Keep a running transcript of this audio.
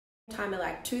time at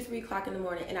like 2, 3 o'clock in the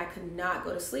morning, and I could not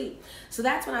go to sleep. So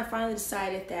that's when I finally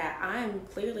decided that I'm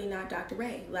clearly not Dr.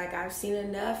 Ray. Like, I've seen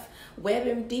enough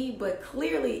WebMD, but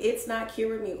clearly it's not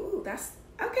curing me. Ooh, that's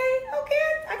okay.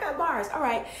 I got bars. All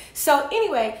right. So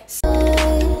anyway.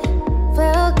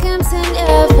 Welcome to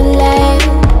Neverland.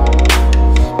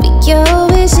 But your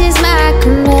wish is my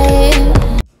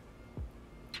command.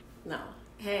 No.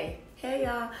 Hey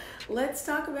y'all. Let's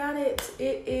talk about it.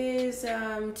 It is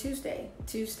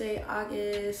Tuesday,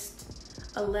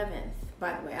 August 11th,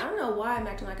 by the way. I don't know why I'm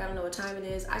acting like I don't know what time it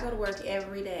is. I go to work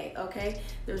every day, okay?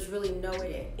 There's really no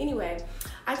way to. Anyway,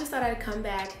 I just thought I'd come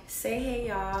back, say hey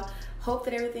y'all. Hope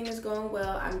that everything is going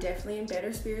well. I'm definitely in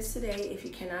better spirits today, if you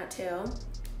cannot tell.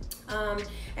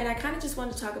 And I kind of just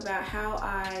wanted to talk about how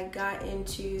I got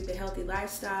into the healthy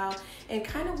lifestyle and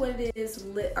kind of what it is,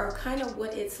 or kind of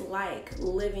what it's like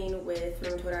living with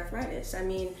rheumatoid arthritis. I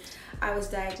mean, I was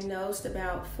diagnosed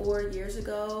about 4 years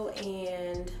ago,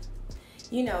 and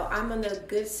you know, I'm on the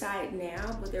good side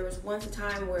now, but there was once a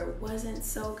time where it wasn't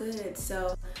so good.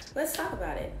 So let's talk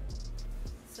about it.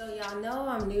 So y'all know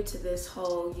I'm new to this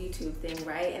whole YouTube thing,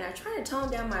 right? And I try to tone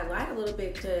down my light a little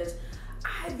bit because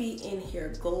I be in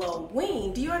here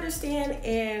glowing. Do you understand?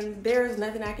 And there's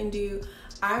nothing I can do.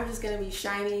 I'm just gonna be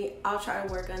shiny. I'll try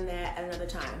to work on that at another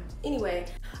time. Anyway,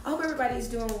 I hope everybody's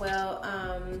doing well.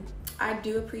 I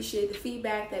do appreciate the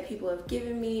feedback that people have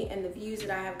given me and the views that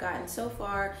I have gotten so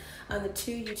far on the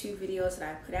 2 YouTube videos that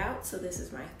I put out. So this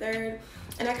is my 3rd.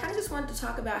 And I kind of just wanted to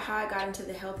talk about how I got into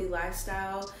the healthy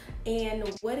lifestyle and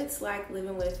what it's like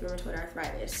living with rheumatoid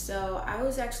arthritis. So I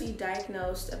was actually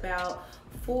diagnosed about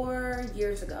 4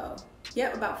 years ago.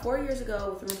 Yep, about 4 years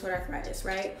ago with rheumatoid arthritis,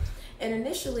 right? And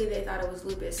initially they thought it was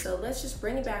lupus. So let's just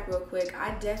bring it back real quick.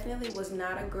 I definitely was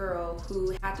not a girl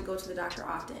who had to go to the doctor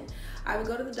often. I would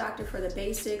go to the doctor for the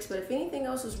basics, but if anything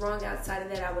else was wrong outside of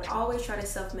that, I would always try to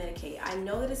self-medicate. I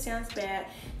know that it sounds bad.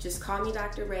 Just call me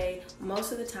Dr. Ray.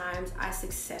 Most of the times I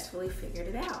successfully figured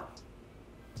it out.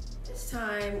 This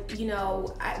time, you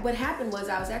know, what happened was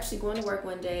I was actually going to work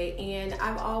one day, and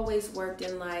I've always worked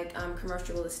in like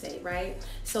commercial real estate, right?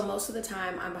 So most of the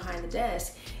time I'm behind the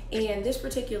desk. And this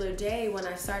particular day when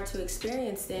I started to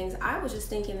experience things, I was just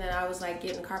thinking that I was like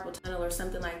getting carpal tunnel or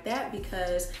something like that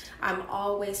because I'm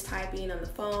always typing on the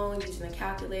phone, using a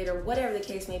calculator, whatever the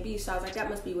case may be. So I was like, that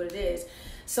must be what it is.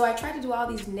 So I tried to do all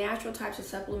these natural types of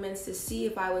supplements to see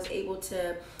if I was able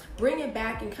to bring it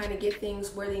back and kind of get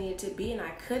things where they needed to be, and I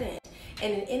couldn't.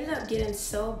 And it ended up getting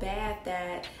so bad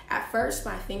that at first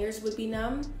my fingers would be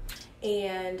numb,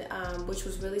 and which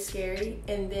was really scary.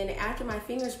 And then after my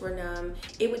fingers were numb,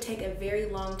 it would take a very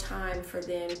long time for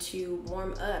them to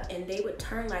warm up, and they would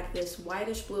turn like this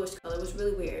whitish bluish color. It was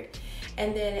really weird.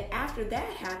 And then after that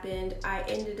happened, I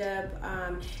ended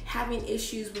up having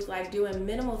issues with like doing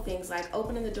minimal things like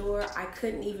opening the door. I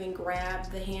couldn't even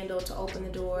grab the handle to open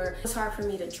the door. It was hard for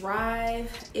me to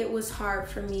drive. It was hard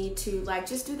for me to like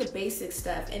just do the basic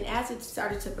stuff. And as it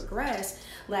started to progress,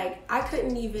 like I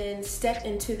couldn't even step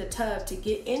into the tub to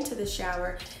get into the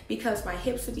shower because my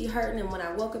hips would be hurting, and when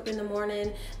I woke up in the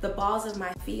morning, the balls of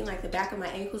my feet and like the back of my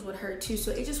ankles would hurt too.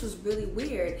 So it just was really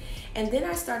weird. And then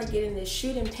I started getting this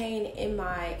shooting pain in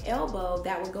my elbow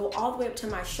that would go all the way up to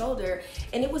my shoulder,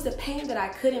 and it was the pain that I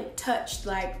couldn't touch.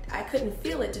 Like I couldn't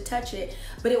feel it to touch it,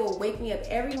 but it would wake me up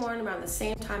every morning around the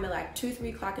same time at like 2, 3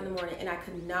 o'clock in the morning, and I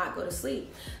could not go to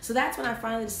sleep. So that's when I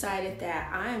finally decided that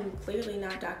I'm clearly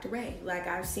not Dr. Ray. Like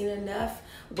I've seen enough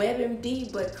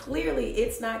WebMD, but clearly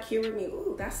it's not curing me.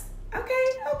 Ooh, that's okay,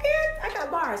 I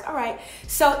got bars. All right.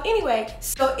 So anyway,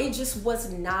 so it just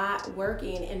was not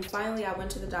working. And finally I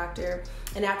went to the doctor,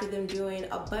 and after them doing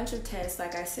a bunch of tests,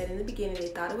 like I said in the beginning, they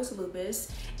thought it was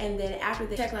lupus. And then after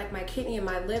they checked like my kidney and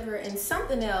my liver and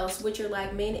something else, which are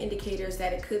like main indicators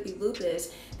that it could be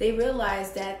lupus, they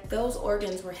realized that those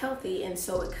organs were healthy, and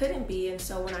so it couldn't be. And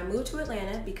so when I moved to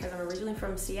Atlanta, because I'm originally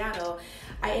from Seattle,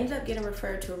 I ended up getting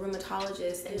referred to a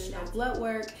rheumatologist, and she did blood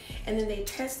work, and then they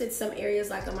tested some areas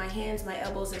like on my hands, my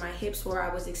elbows, and my hips where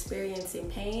I was experiencing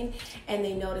pain, and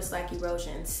they noticed like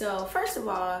erosion. So first of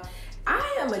all,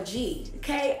 I am a G,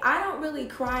 okay? I don't really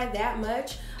cry that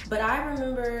much, but I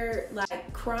remember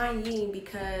like crying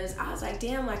because I was like,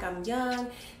 damn, like I'm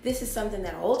young. This is something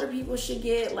that older people should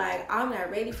get. Like I'm not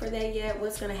ready for that yet.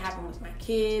 What's gonna happen with my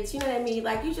kids? You know what I mean?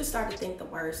 Like you just start to think the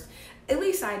worst. At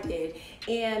least I did.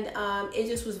 And it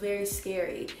just was very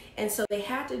scary. And so they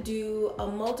had to do a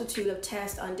multitude of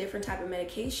tests on different type of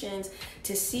medications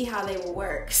to see how they will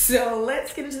work. So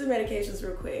let's get into the medications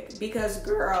real quick, because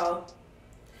girl,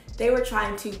 They were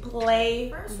trying to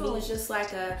play. First one was just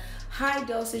like a high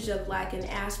dosage of like an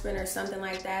aspirin or something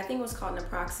like that. I think it was called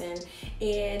naproxen,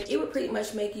 and it would pretty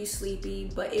much make you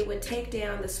sleepy, but it would take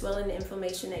down the swelling and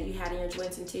inflammation that you had in your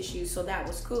joints and tissues, so that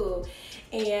was cool.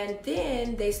 And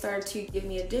then they started to give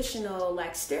me additional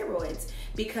like steroids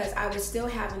because I was still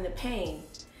having the pain.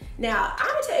 Now, I'm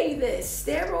gonna tell you this,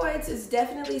 steroids is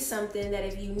definitely something that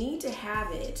if you need to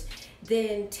have it,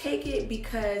 then take it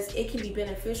because it can be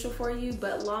beneficial for you,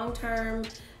 but long term,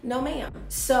 no ma'am.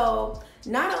 So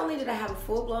not only did I have a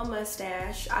full-blown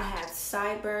mustache, I had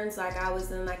sideburns like I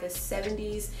was in like a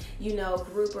 70s, you know,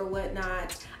 group or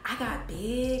whatnot. I got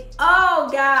big. Oh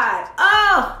God.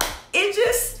 Oh, it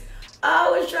just,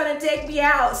 oh, it was trying to take me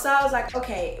out. So I was like,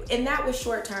 okay, and that was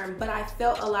short term, but I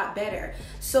felt a lot better.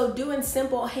 So doing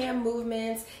simple hand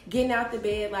movements, getting out the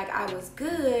bed, like I was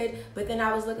good, but then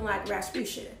I was looking like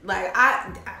Rasputia. Like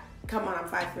come on, I'm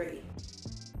 5'3".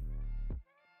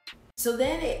 So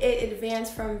then it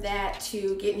advanced from that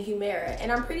to getting Humira.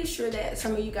 And I'm pretty sure that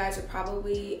some of you guys are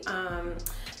probably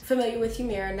familiar with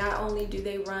Humira. Not only do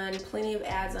they run plenty of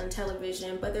ads on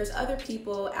television, but there's other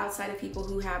people outside of people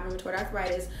who have rheumatoid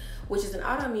arthritis, which is an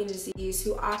autoimmune disease,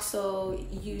 who also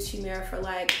use Humira for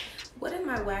like, what is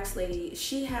my wax lady?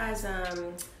 She has,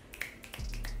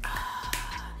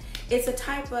 it's a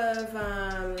type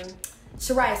of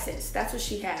psoriasis. That's what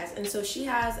she has. And so she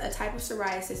has a type of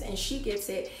psoriasis and she gets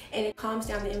it and it calms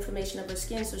down the inflammation of her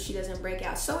skin so she doesn't break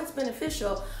out. So it's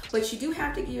beneficial, but you do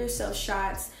have to give yourself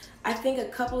shots, I think a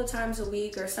couple of times a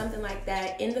week or something like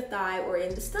that, in the thigh or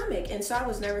in the stomach. And so I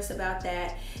was nervous about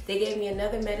that. They gave me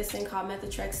another medicine called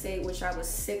methotrexate, which I was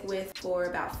sick with for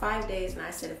about 5 days. And I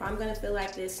said, if I'm gonna feel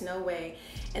like this, no way.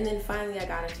 And then finally I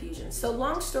got infusions. So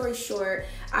long story short,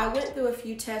 I went through a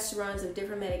few test runs of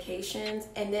different medications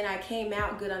and then I came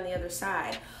out good on the other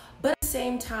side. But at the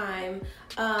same time,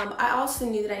 I also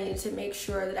knew that I needed to make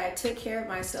sure that I took care of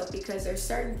myself because there's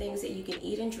certain things that you can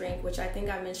eat and drink, which I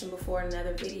think I mentioned before in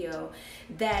another video,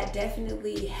 that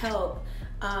definitely help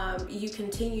you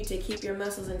continue to keep your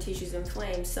muscles and tissues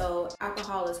inflamed. So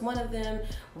alcohol is one of them.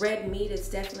 Red meat is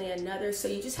definitely another. So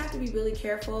you just have to be really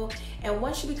careful. And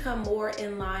once you become more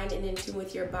in line and in tune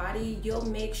with your body, you'll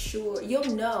make sure,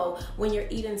 you'll know when you're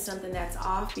eating something that's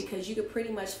off because you could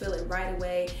pretty much feel it right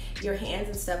away. Your hands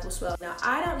and stuff will swell. Now,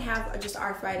 I don't have just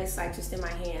arthritis like just in my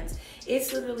hands.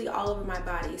 It's literally all over my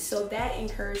body. So that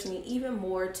encouraged me even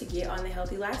more to get on the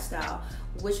healthy lifestyle,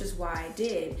 which is why I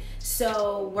did.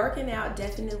 So working out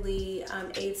definitely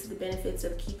aids to the benefits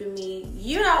of keeping me,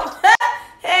 you know,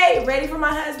 hey, ready for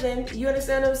my husband. You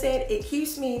understand what I'm saying? It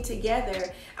keeps me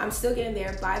together. I'm still getting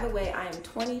there. By the way, I am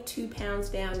 22 pounds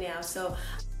down now. So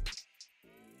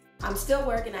I'm still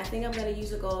working. I think I'm going to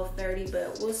use a goal of 30,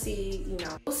 but we'll see, you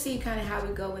know, we'll see kind of how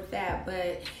we go with that.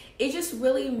 But it just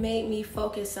really made me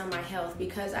focus on my health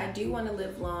because I do want to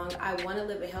live long. I want to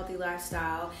live a healthy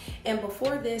lifestyle. And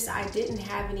before this, I didn't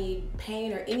have any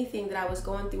pain or anything that I was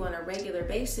going through on a regular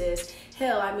basis.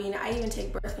 Hell, I mean, I even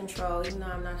take birth control, even though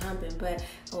I'm not humping, but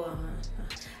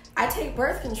I take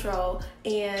birth control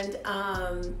and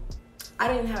I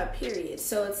didn't have a period.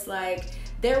 So it's like,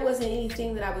 there wasn't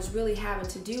anything that I was really having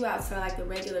to do outside like the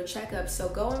regular checkup. So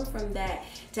going from that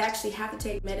to actually have to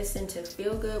take medicine to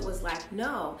feel good was like,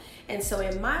 no. And so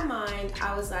in my mind,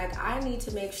 I was like, I need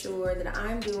to make sure that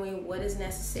I'm doing what is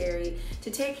necessary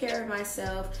to take care of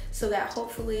myself so that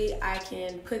hopefully I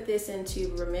can put this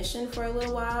into remission for a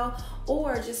little while,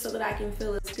 or just so that I can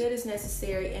feel as good as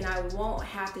necessary and I won't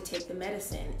have to take the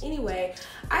medicine. Anyway,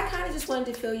 I kind of just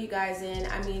wanted to fill you guys in.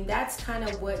 I mean, that's kind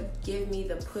of what gave me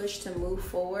the push to move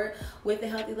forward with a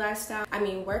healthy lifestyle. I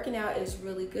mean, working out is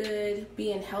really good.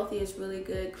 Being healthy is really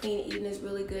good. Clean eating is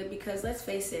really good because let's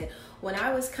face it, when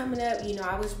I was coming up, you know,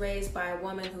 I was raised by a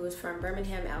woman who was from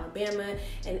Birmingham, Alabama,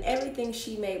 and everything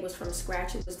she made was from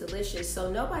scratch. It was delicious. So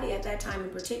nobody at that time in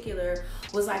particular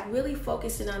was like really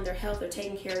focusing on their health or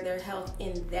taking care of their health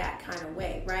in that kind of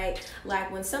way, right?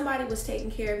 Like when somebody was taking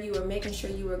care of you or making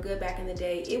sure you were good back in the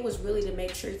day, it was really to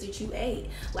make sure that you ate.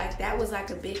 Like that was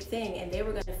like a big thing, and they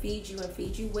were going to feed you and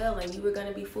feed you well, and you were going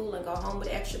to be full and go home with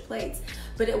extra plates.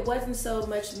 But it wasn't so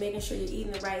much making sure you're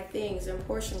eating the right things and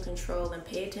portion control and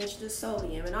pay attention to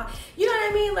sodium and all, you know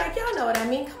what I mean? Like, y'all know what I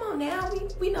mean. Come on now,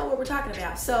 we know what we're talking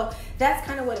about. So that's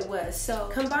kind of what it was. So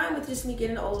combined with just me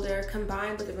getting older,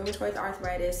 combined with the rheumatoid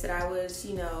arthritis that I was,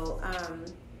 you know,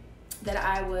 that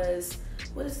I was,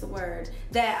 what is the word?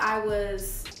 That I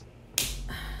was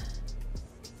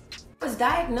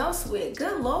diagnosed with.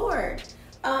 Good Lord.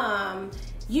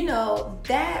 you know,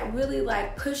 that really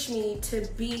like pushed me to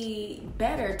be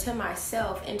better to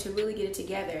myself and to really get it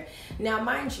together. Now,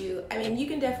 mind you, I mean, you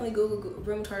can definitely Google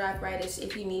rheumatoid arthritis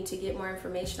if you need to get more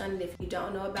information on it if you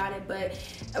don't know about it, but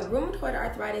rheumatoid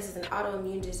arthritis is an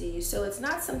autoimmune disease. So it's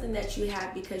not something that you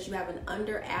have because you have an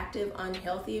underactive,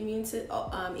 unhealthy immune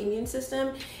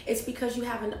system. It's because you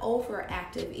have an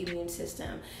overactive immune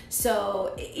system.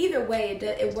 So either way,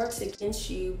 it works against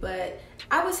you, but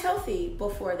I was healthy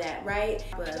before that, right?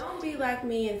 But don't be like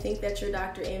me and think that you're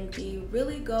Dr. MD.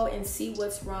 Really go and see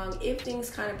what's wrong if things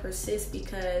kind of persist,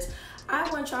 because I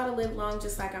want y'all to live long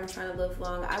just like I'm trying to live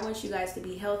long. I want you guys to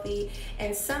be healthy.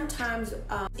 And sometimes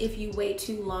if you wait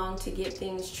too long to get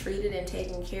things treated and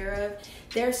taken care of,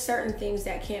 there's certain things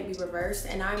that can't be reversed,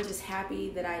 and I'm just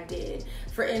happy that I did.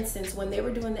 For instance, when they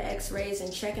were doing the x-rays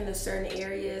and checking the certain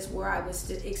areas where I was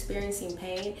experiencing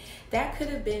pain, that could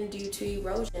have been due to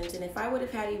erosions. And if I would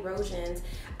have had erosions,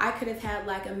 I could have had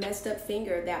like a messed up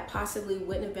finger that possibly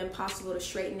wouldn't have been possible to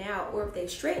straighten out. Or if they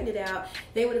straightened it out,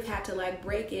 they would have had to like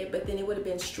break it, but then it would have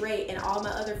been straight and all my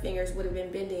other fingers would have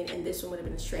been bending and this one would have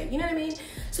been straight. You know what I mean?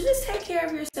 So just take care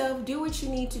of yourself, do what you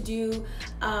need to do,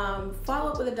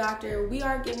 follow up with a doctor. We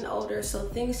are getting older, so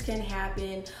things can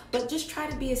happen, but just try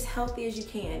to be as healthy as you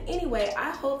can. Anyway,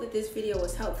 I hope that this video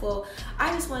was helpful.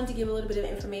 I just wanted to give a little bit of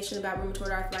information about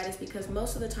rheumatoid arthritis, because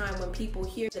most of the time when people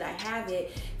hear that I have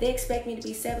it, they expect me to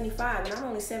be 75 and I'm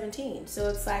only 17. So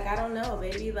it's like, I don't know,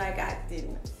 baby, like I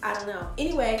don't know.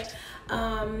 Anyway,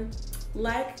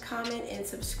 like, comment, and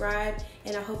subscribe,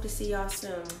 and I hope to see y'all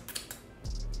soon.